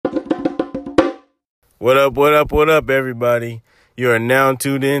What up, what up, what up, everybody? You are now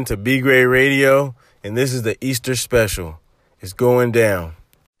tuned in to B Grade Radio, and this is the Easter special. It's going down.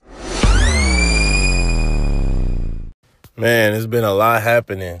 Man, there's been a lot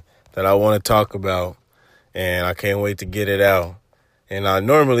happening that I want to talk about, and I can't wait to get it out. And I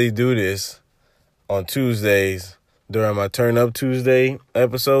normally do this on Tuesdays during my Turn Up Tuesday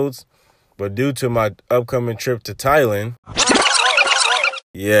episodes, but due to my upcoming trip to Thailand,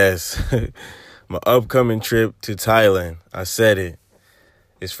 yes, my upcoming trip to Thailand. I said it.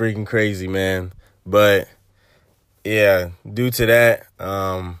 It's freaking crazy, man. But yeah, due to that,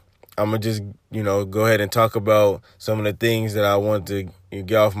 I'm going to just, go ahead and talk about some of the things that I want to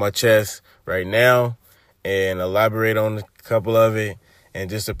get off my chest right now and elaborate on a couple of it. And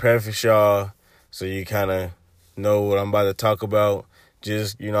just to preface y'all so you kind of know what I'm about to talk about.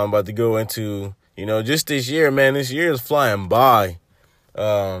 Just, I'm about to go into, just this year, man. This year is flying by.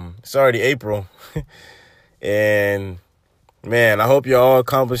 It's already April. And man, I hope y'all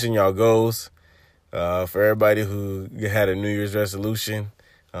accomplishing y'all goals. For everybody who had a New Year's resolution,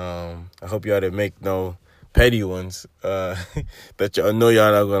 I hope y'all didn't make no petty ones that y'all know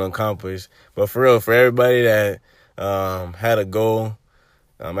y'all not gonna accomplish. But for real, for everybody that had a goal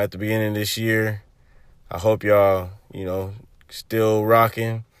at the beginning of this year, I hope y'all still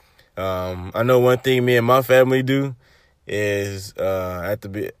rocking. I know one thing me and my family do is at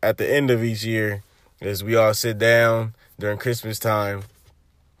the end of each year is we all sit down during Christmas time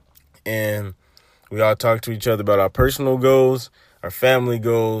and we all talk to each other about our personal goals, our family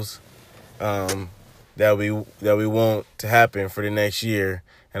goals, that we want to happen for the next year.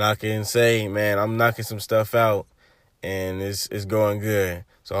 And I can say, man, I'm knocking some stuff out and it's going good.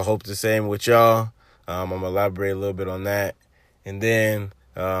 So I hope the same with y'all. I'm gonna elaborate a little bit on that. And then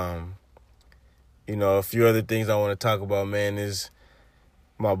a few other things I want to talk about, man, is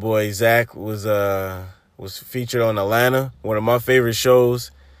my boy Zach was featured on Atlanta, one of my favorite shows.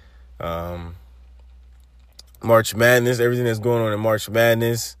 March Madness, everything that's going on in March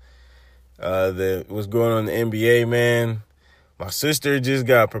Madness, what's going on in the NBA, man. My sister just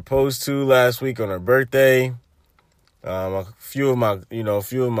got proposed to last week on her birthday. A few of my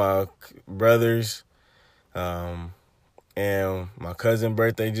brothers, and my cousin's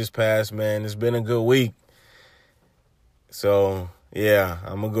birthday just passed, man. It's been a good week. So, yeah,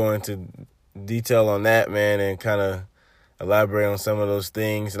 I'm going to go into detail on that, man, and kind of elaborate on some of those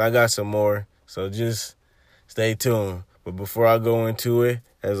things. And I got some more, so just stay tuned. But before I go into it,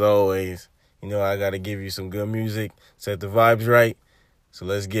 as always, I got to give you some good music, set the vibes right. So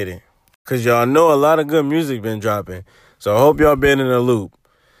let's get it. Because y'all know a lot of good music been dropping. So I hope y'all been in the loop.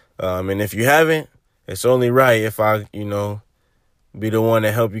 And if you haven't, it's only right if I, be the one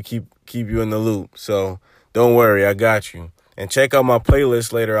to help you keep you in the loop. So don't worry, I got you. And check out my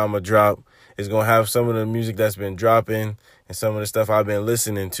playlist later I'm going to drop. It's going to have some of the music that's been dropping and some of the stuff I've been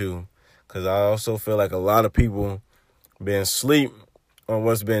listening to. Because I also feel like a lot of people been asleep on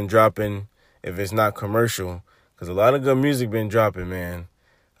what's been dropping if it's not commercial. Because a lot of good music been dropping, man.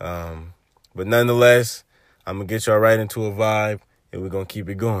 But nonetheless, I'm going to get y'all right into a vibe and we're going to keep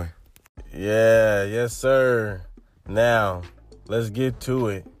it going. Yeah, yes, sir. Now, let's get to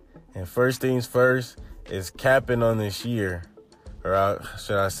it. And first things first is capping on this year. Or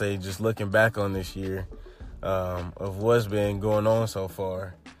should I say just looking back on this year of what's been going on so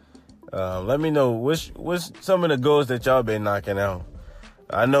far. Let me know what's some of the goals that y'all been knocking out.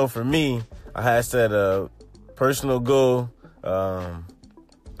 I know for me, I had set a personal goal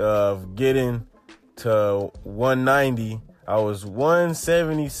of getting to 190. I was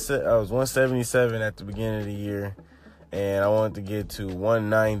 177 at the beginning of the year, and I wanted to get to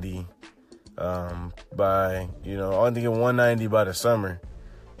 190 by, I wanted to get 190 by the summer,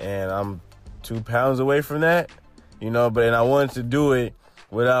 and I'm 2 pounds away from that, but I wanted to do it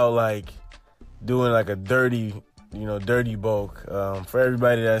without doing a dirty bulk. For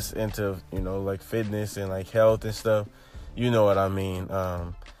everybody that's into, fitness and health and stuff, you know what I mean.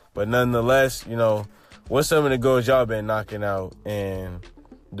 But nonetheless, what's some of the goals y'all been knocking out and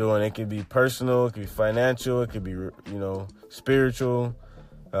doing? It could be personal, it could be financial, it could be, spiritual.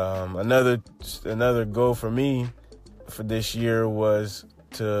 Another goal for me for this year was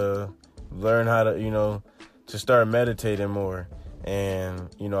to learn how to, to start meditating more. And,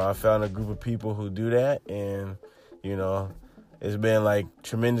 I found a group of people who do that. And, it's been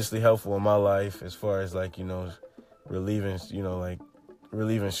tremendously helpful in my life as far as relieving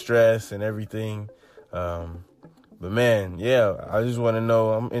stress and everything. But man, yeah, I just want to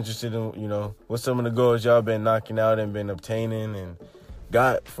know, I'm interested in, what's some of the goals y'all been knocking out and been obtaining and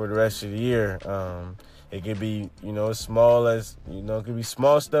got for the rest of the year. It could be, as small as, it could be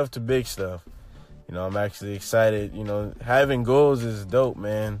small stuff to big stuff. I'm actually excited. Having goals is dope,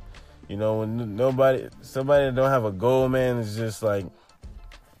 man. When somebody that don't have a goal, man, is just like,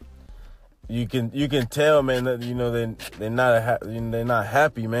 you can tell, man, that they're not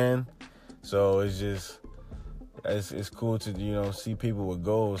happy, man. So it's cool to see people with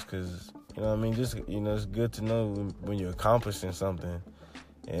goals, because just it's good to know when you're accomplishing something,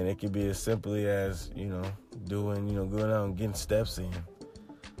 and it could be as simply as going out and getting steps in.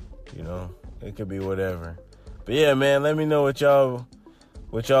 It could be whatever. But yeah, man, let me know what y'all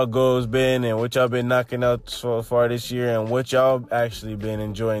goals been, and what y'all been knocking out so far this year, and what y'all actually been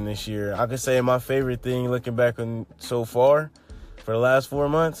enjoying this year. I could say my favorite thing looking back on so far for the last 4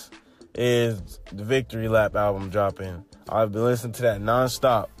 months is the Victory Lap album dropping. I've been listening to that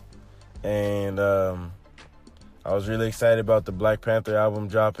nonstop, and I was really excited about the Black Panther album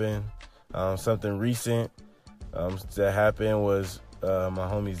dropping. Something recent that happened was my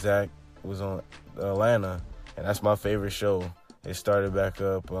homie Zach was on Atlanta, and that's my favorite show. It started back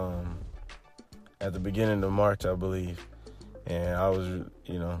up at the beginning of March, I believe, and I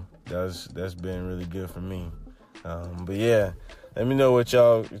was, that's been really good for me. But yeah, let me know what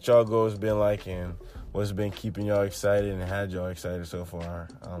y'all goals been like, and what's been keeping y'all excited and had y'all excited so far.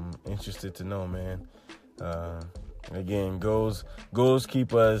 I'm interested to know, man. Again, goals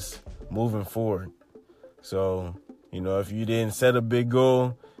keep us moving forward. So, if you didn't set a big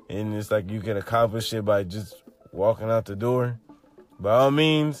goal and it's like you can accomplish it by just walking out the door, by all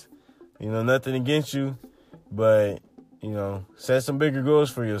means, nothing against you, but, set some bigger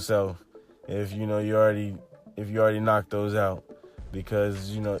goals for yourself if you already knocked those out,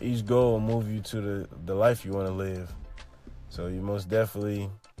 because, each goal will move you to the life you want to live. So you most definitely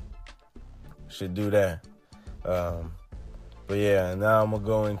should do that. But yeah, now I'm going to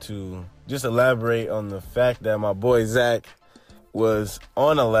go into just elaborate on the fact that my boy Zach was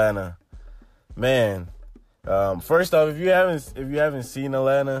on Atlanta. Man, first off, if you haven't seen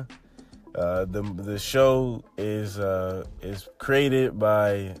Atlanta, the show is created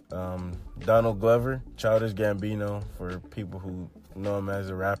by Donald Glover, Childish Gambino, for people who know him as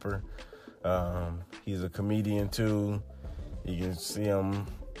a rapper. He's a comedian too. You can see him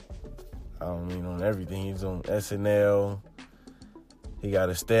on everything. He's on SNL. He got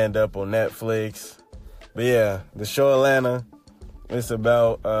a stand-up on Netflix. But yeah, the show Atlanta, it's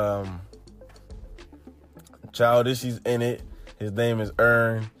about Childish. He's in it. His name is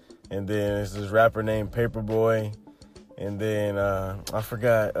Earn. And then it's this rapper named Paperboy. And then I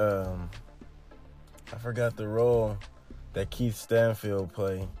forgot the role that Keith Stanfield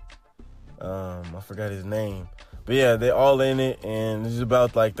played. I forgot his name. But yeah, they're all in it, and it's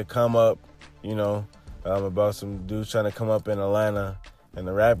about like the come up, about some dudes trying to come up in Atlanta in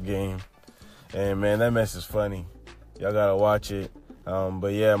the rap game. And man, that mess is funny. Y'all gotta watch it.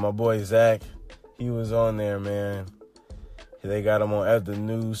 But yeah, my boy Zach, he was on there, man. They got him on the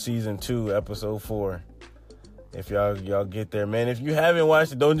new season 2, episode 4. If y'all get there, man. If you haven't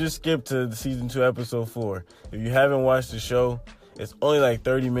watched it, don't just skip to the season 2, episode 4. If you haven't watched the show, it's only like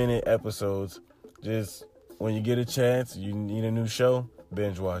 30-minute episodes. Just when you get a chance, you need a new show,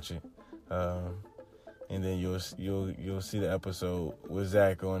 binge watch it, and then you'll see the episode with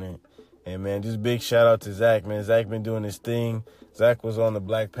Zach on it. And man, just big shout out to Zach, man. Zach been doing his thing. Zach was on the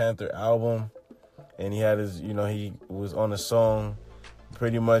Black Panther album, and he had his, he was on a song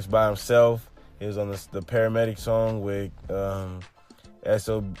pretty much by himself. He was on the Paramedic song with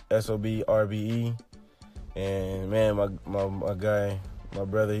SOB RBE. And man, my guy, my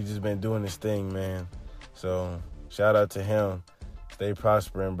brother, he just been doing his thing, man. So shout out to him. Stay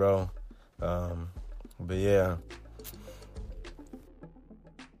prospering, bro. But yeah.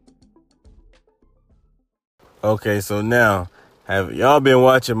 Okay, so now, have y'all been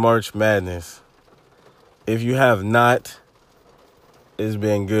watching March Madness? If you have not, it's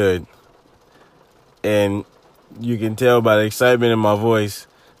been good. And you can tell by the excitement in my voice.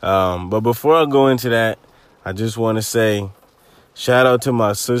 But before I go into that, I just want to say shout out to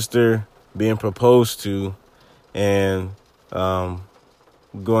my sister being proposed to and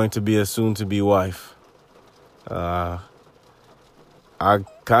going to be a soon-to-be wife. I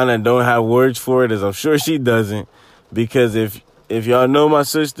kind of don't have words for it, as I'm sure she doesn't, because if y'all know my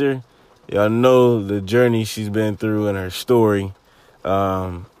sister, y'all know the journey she's been through and her story.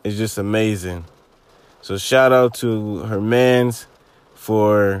 It's just amazing. So shout out to her mans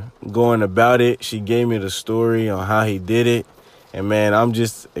for going about it. She gave me the story on how he did it. And man, I'm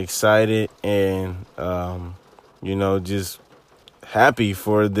just excited and, just happy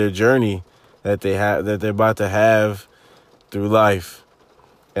for their journey that they're about to have through life.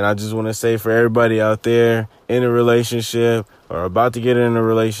 And I just want to say, for everybody out there in a relationship or about to get in a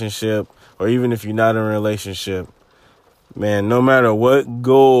relationship, or even if you're not in a relationship, man, no matter what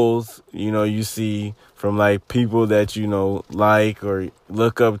goals, you see from like people that, like or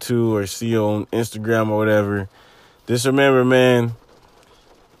look up to or see on Instagram or whatever, just remember, man,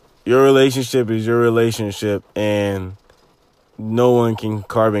 your relationship is your relationship, and no one can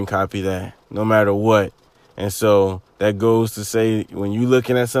carbon copy that, no matter what. And so that goes to say, when you're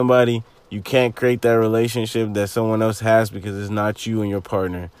looking at somebody, you can't create that relationship that someone else has, because it's not you and your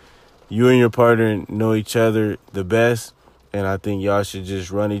partner. You and your partner know each other the best, and I think y'all should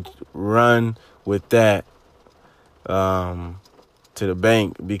just run with that to the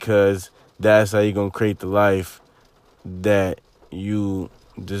bank, because that's how you're going to create the life that you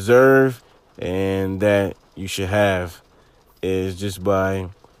deserve and that you should have, is just by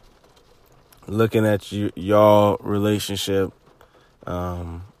looking at y'all relationship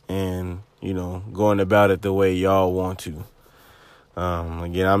and, going about it the way y'all want to.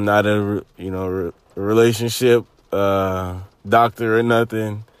 Again, I'm not a relationship doctor or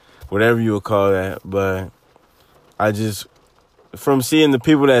nothing, whatever you would call that, but I just, from seeing the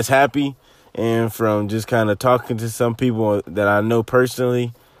people that's happy and from just kind of talking to some people that I know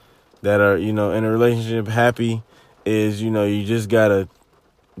personally that are, in a relationship happy, is, you just got to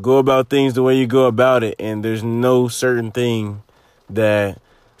go about things the way you go about it. And there's no certain thing that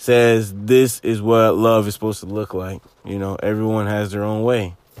says this is what love is supposed to look like. Everyone has their own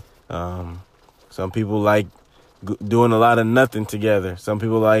way. Some people like doing a lot of nothing together. Some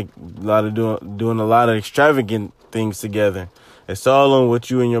people like doing a lot of extravagant things together. It's all on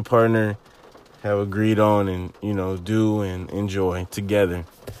what you and your partner have agreed on and, do and enjoy together.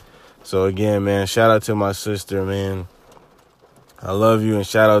 So again, man, shout out to my sister, man. I love you, and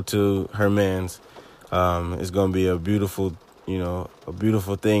shout out to her mans. It's going to be a beautiful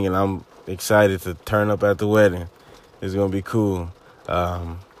thing, and I'm excited to turn up at the wedding. It's going to be cool.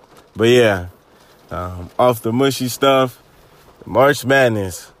 But yeah, off the mushy stuff, March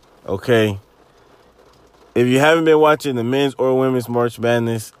Madness, okay? If you haven't been watching the men's or women's March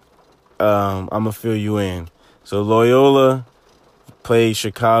Madness, I'm going to fill you in. So Loyola played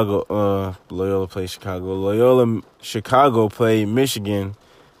Chicago. Loyola Chicago played Michigan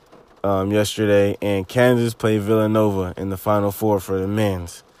yesterday, and Kansas played Villanova in the Final Four for the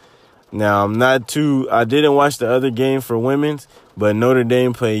men's. Now, I didn't watch the other game for women's, but Notre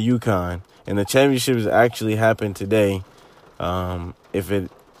Dame played UConn, and the championships actually happened today. Today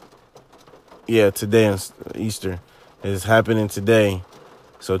on Easter is happening today,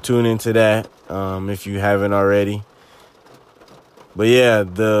 so tune into that if you haven't already. But yeah,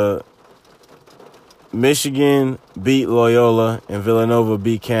 the Michigan beat Loyola and Villanova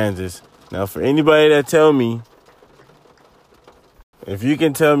beat Kansas. Now, for anybody that tell me, if you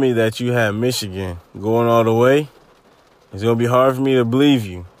can tell me that you have Michigan going all the way, it's going to be hard for me to believe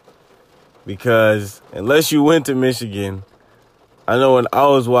you. Because unless you went to Michigan, I know when I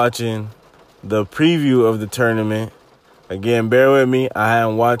was watching the preview of the tournament, again, bear with me, I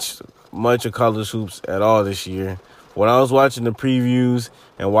haven't watched much of college hoops at all this year. When I was watching the previews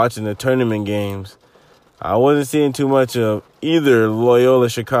and watching the tournament games, I wasn't seeing too much of either Loyola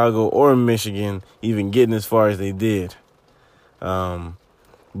Chicago or Michigan even getting as far as they did.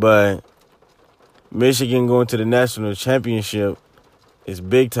 But Michigan going to the national championship is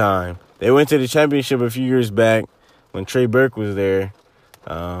big time. They went to the championship a few years back when Trey Burke was there,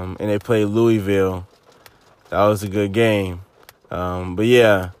 and they played Louisville. That was a good game. But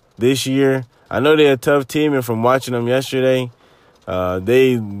yeah, this year, I know they're a tough team, and from watching them yesterday,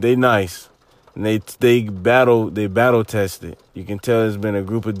 they nice. And they battle tested. You can tell there's been a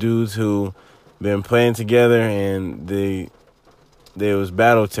group of dudes who been playing together, and they was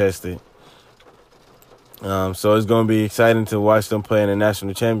battle tested. So it's going to be exciting to watch them play in the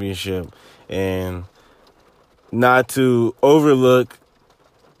national championship, and not to overlook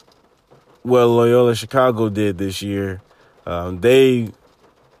what Loyola Chicago did this year. They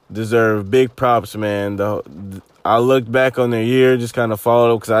deserve big props, man. I looked back on their year, just kind of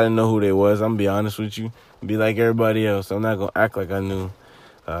followed up because I didn't know who they was. I'm going to be honest with you. Be like everybody else. I'm not going to act like I knew.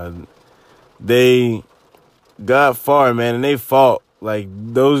 They got far, man, and they fought. Like,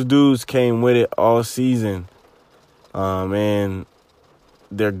 those dudes came with it all season. And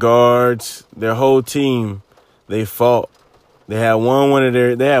their guards, their whole team, they fought. They had won one of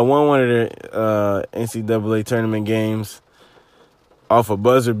their NCAA tournament games off a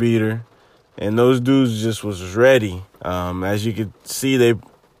buzzer beater, and those dudes just was ready. As you could see, they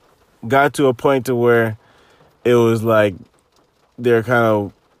got to a point to where it was like they're kind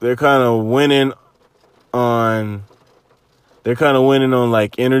of winning on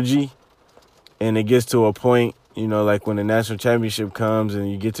like energy, and it gets to a point you know, like when the national championship comes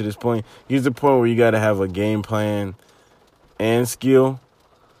and you get to this point, here's the point where you got to have a game plan and skill.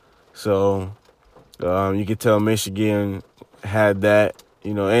 So you could tell Michigan had that,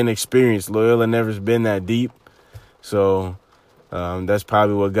 you know, and experience. Loyola never's been that deep. So that's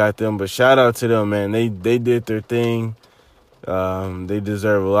probably what got them. But shout out to them, man. They did their thing. They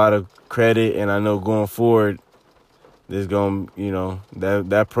deserve a lot of credit. And I know going forward, there's going to, you know,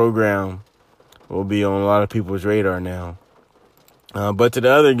 that program will be on a lot of people's radar now. But to the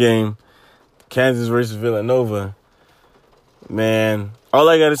other game, Kansas versus Villanova, man, all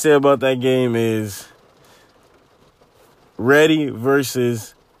I got to say about that game is ready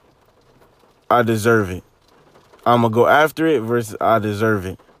versus I deserve it. I'm going to go after it versus I deserve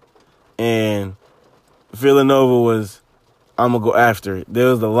it. And Villanova was, I'm going to go after it. There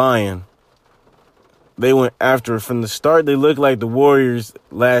was the lion. They went after it. From the start, they looked like the Warriors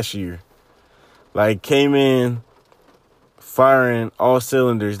last year. Like, came in firing all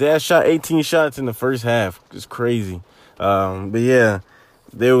cylinders. They had shot 18 shots in the first half. It's crazy. But, yeah,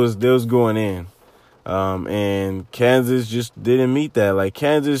 they was going in. And Kansas just didn't meet that. Like,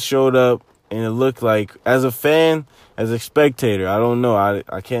 Kansas showed up, and it looked like, as a fan, as a spectator, I don't know.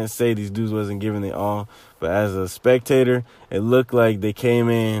 I can't say these dudes wasn't giving it all. But as a spectator, it looked like they came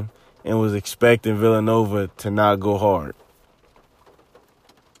in and was expecting Villanova to not go hard.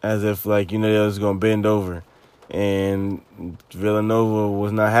 As if, like, you know, they was going to bend over. And Villanova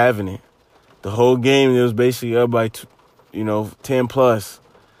was not having it. The whole game, it was basically up by, 10 plus.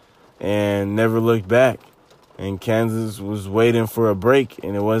 And never looked back. And Kansas was waiting for a break,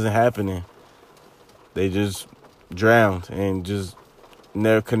 and it wasn't happening. They just drowned and just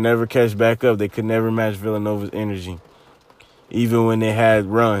could never catch back up. They could never match Villanova's energy. Even when they had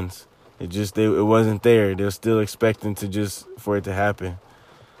runs, it wasn't there. They were still expecting for it to happen.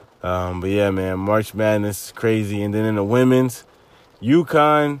 But yeah, man, March Madness is crazy. And then in the women's,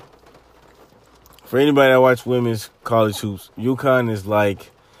 UConn, for anybody that watch women's college hoops, UConn is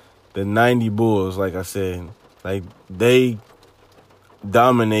like the 90 Bulls, like I said. Like, they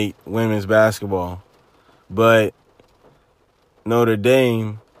dominate women's basketball. But Notre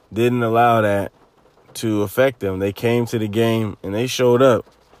Dame didn't allow that to affect them. They came to the game and they showed up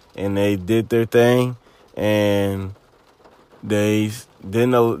and they did their thing, and they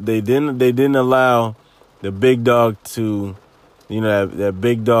didn't allow the big dog to, that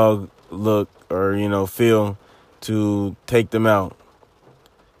big dog look or feel to take them out.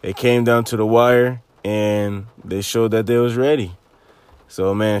 It came down to the wire and they showed that they was ready.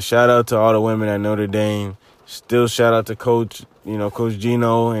 So, man, shout out to all the women at Notre Dame. Still shout out to Coach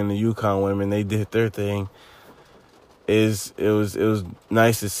Gino and the UConn women. They did their thing. It was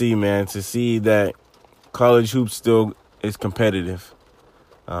nice to see, man, to see that college hoops still is competitive.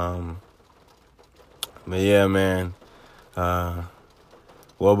 But yeah, man.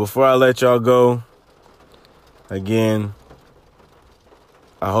 Well, before I let y'all go, again,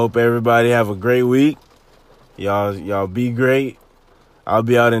 I hope everybody have a great week. Y'all be great. I'll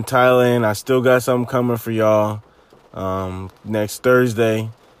be out in Thailand. I still got something coming for y'all next Thursday.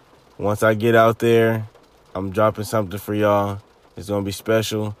 Once I get out there, I'm dropping something for y'all. It's going to be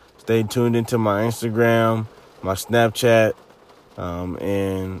special. Stay tuned into my Instagram, my Snapchat,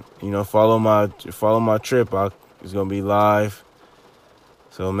 and, follow my trip. It's going to be live.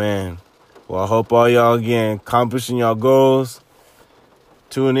 So, man, well, I hope all y'all, again, accomplishing y'all goals.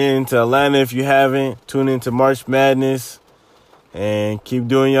 Tune in to Atlanta if you haven't. Tune in to March Madness. And keep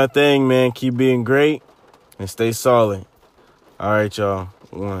doing your thing, man. Keep being great. And stay solid. All right, y'all.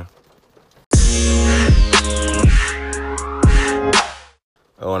 One.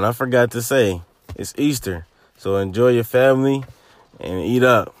 Oh, and I forgot to say, it's Easter. So enjoy your family and eat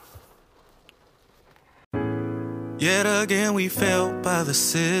up. Yet again we failed by the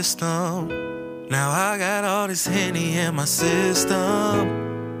system. Now I got all this Henny in my system.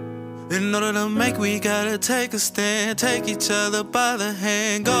 In order to make, we gotta take a stand. Take each other by the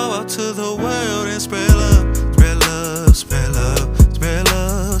hand. Go out to the world and spread love. Spread love, spread love, spread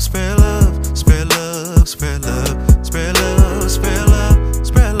love, spread love, spread love, spread love, spread love, spread love,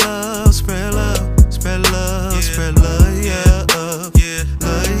 spread love, spread love, spread love, spread love, yeah, yeah.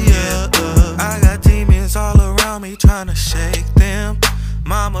 I got demons all around me trying to shake them.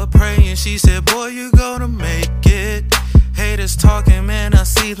 Mama praying, she said, boy, you gonna make it. Haters talking, man, I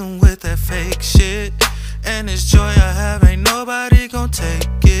see them with that fake shit. And this joy I have, ain't nobody gon' take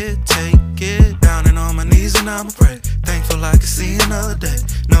it, take it. Down and on my knees and I'ma pray. Thankful I can see another day.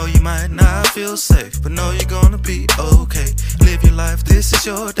 Know you might not feel safe, but know you're gonna be okay. Live your life, this is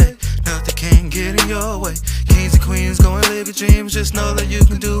your day. Nothing can get in your way. Kings and queens, go and live your dreams. Just know that you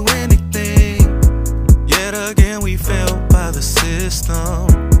can do anything. Yet again we failed by the system.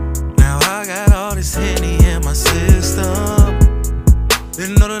 Now I got all this Henny in my system.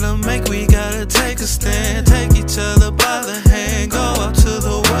 In order to make, we gotta take a stand. Take each other by the hand. Go out to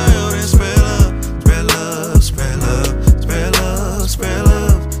the world and spread love. Spread love, spread love, spread love, spread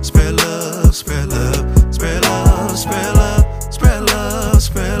love, spread love, spread love, spread love, spread love, spread love,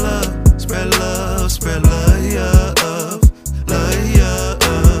 spread love, spread love, spread love, love.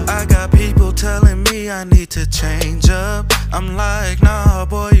 I got people telling me I need to change up. I'm like, nah,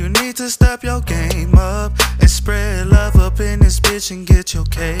 boy, you need to step your game up and spread love up in this bitch and get your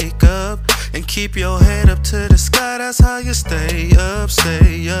cake up and keep your head up to the sky. That's how you stay up,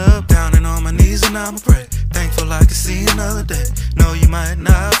 stay up. Down and on my knees and I'ma pray. Thankful I can see another day. Know you might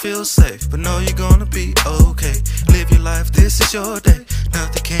not feel safe, but know you're gonna be okay. Live your life, this is your day.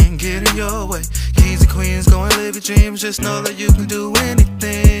 Nothing can get in your way. Kings and queens, go and live your dreams. Just know that you can do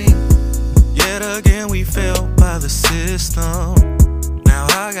anything. Yet again we failed by the system. Now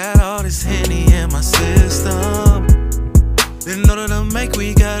I got all this Henny in my system. In order to make,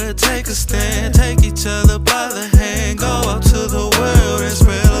 we gotta take a stand. Take each other by the hand. Go out to the world and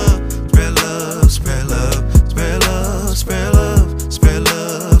spread love. Spread love, spread love, spread love, spread love, spread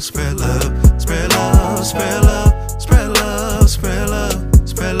love, spread love, spread love, spread love, spread love, spread love,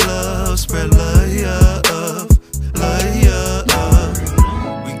 spread love, spread love, yeah, love, yeah.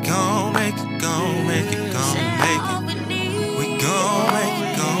 We gon' make it, gon' make it, gon' make it. We gon' make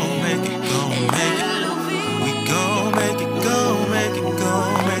it, gon' make it, gon' make it. We gon' make it, gon' make it,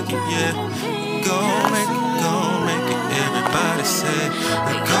 gon' make it, yeah. We gon' make it, gon' make it. Everybody say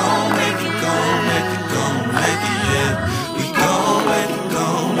we gon' make it, gon' make it, gon' make it, yeah. We gon' make it,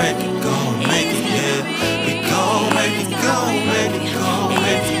 gon' make it, gon' make it, yeah. We gon' make it, gon' make it, gon'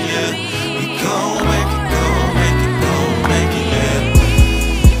 make it, yeah. We gon' make it, gon' make it, gon' make it, yeah.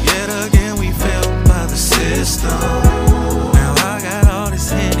 Yet again we failed by the system. Now I got all this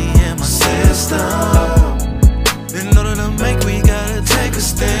Henny in my system. In order to make, we gotta take a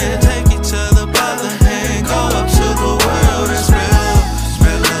stand. Take each other by the hand. Go up to the world and spread love.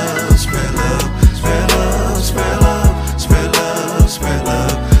 Spread love, spread love, spread love, spread love, spread love, spread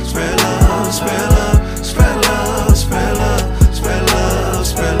love, spread love, spread love, spread love, spread love, spread love,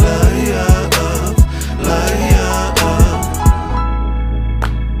 spread love, yeah,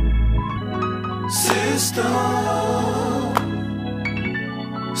 System,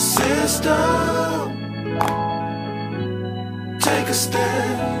 system. Take a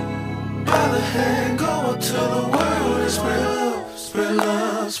stand by the hand. Go out to the world and spread love. Spread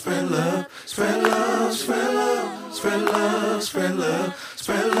love, spread love, spread love, spread love, spread love, spread love,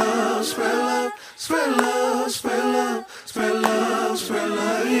 spread love, spread love, spread love.